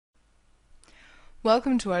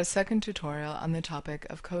Welcome to our second tutorial on the topic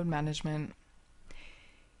of code management.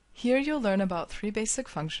 Here you'll learn about three basic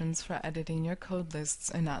functions for editing your code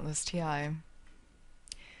lists in ATLAS.ti.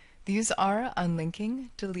 These are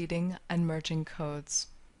unlinking, deleting, and merging codes.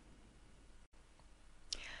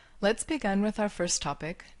 Let's begin with our first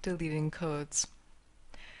topic, deleting codes.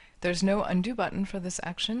 There's no undo button for this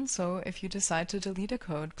action, so if you decide to delete a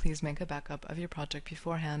code, please make a backup of your project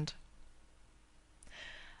beforehand.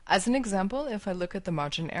 As an example, if I look at the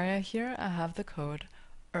margin area here, I have the code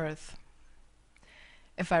Earth.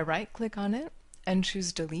 If I right-click on it and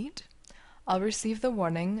choose Delete, I'll receive the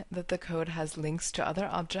warning that the code has links to other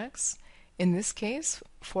objects, in this case,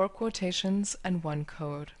 4 quotations and 1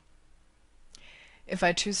 code. If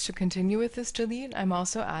I choose to continue with this delete, I'm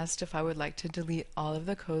also asked if I would like to delete all of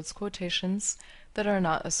the code's quotations that are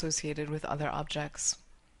not associated with other objects.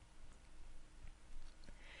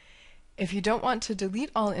 If you don't want to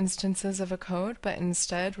delete all instances of a code, but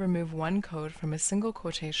instead remove one code from a single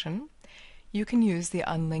quotation, you can use the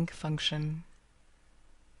unlink function.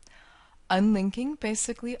 Unlinking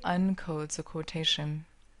basically uncodes a quotation.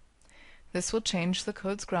 This will change the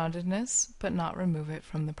code's groundedness, but not remove it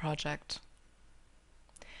from the project.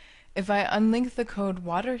 If I unlink the code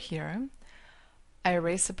water here, I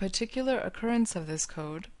erase a particular occurrence of this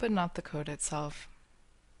code, but not the code itself.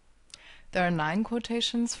 There are 9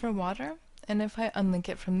 quotations for water, and if I unlink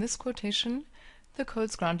it from this quotation, the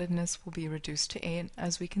code's groundedness will be reduced to 8,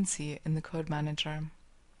 as we can see in the code manager.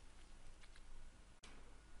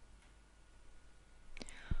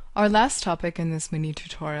 Our last topic in this mini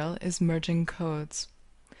tutorial is merging codes.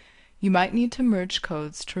 You might need to merge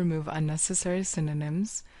codes to remove unnecessary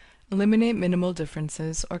synonyms, eliminate minimal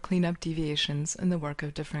differences, or clean up deviations in the work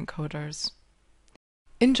of different coders.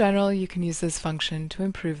 In general, you can use this function to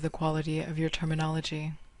improve the quality of your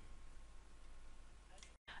terminology.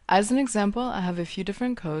 As an example, I have a few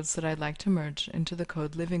different codes that I'd like to merge into the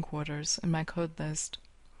code living quarters in my code list.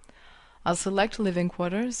 I'll select living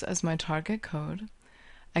quarters as my target code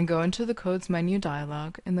and go into the codes menu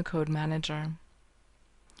dialog in the code manager.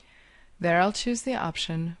 There I'll choose the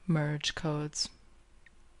option Merge Codes.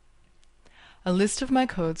 A list of my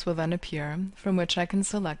codes will then appear, from which I can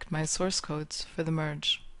select my source codes for the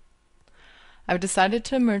merge. I've decided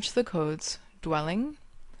to merge the codes dwelling,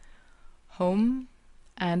 home,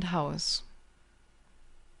 and house.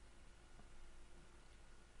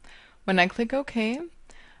 When I click OK,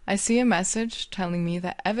 I see a message telling me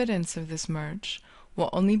that evidence of this merge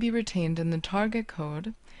will only be retained in the target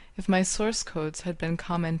code if my source codes had been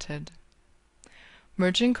commented.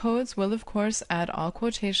 Merging codes will of course add all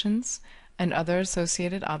quotations and other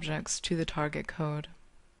associated objects to the target code.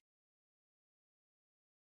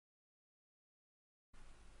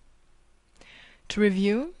 To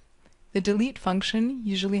review, the delete function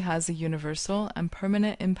usually has a universal and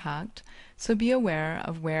permanent impact, so be aware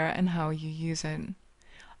of where and how you use it.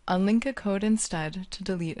 Unlink a code instead to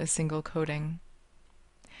delete a single coding.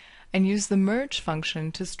 And use the merge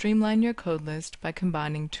function to streamline your code list by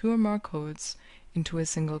combining 2 or more codes into a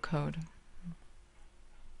single code.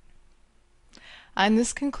 And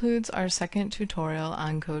this concludes our second tutorial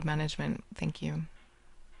on code management. Thank you.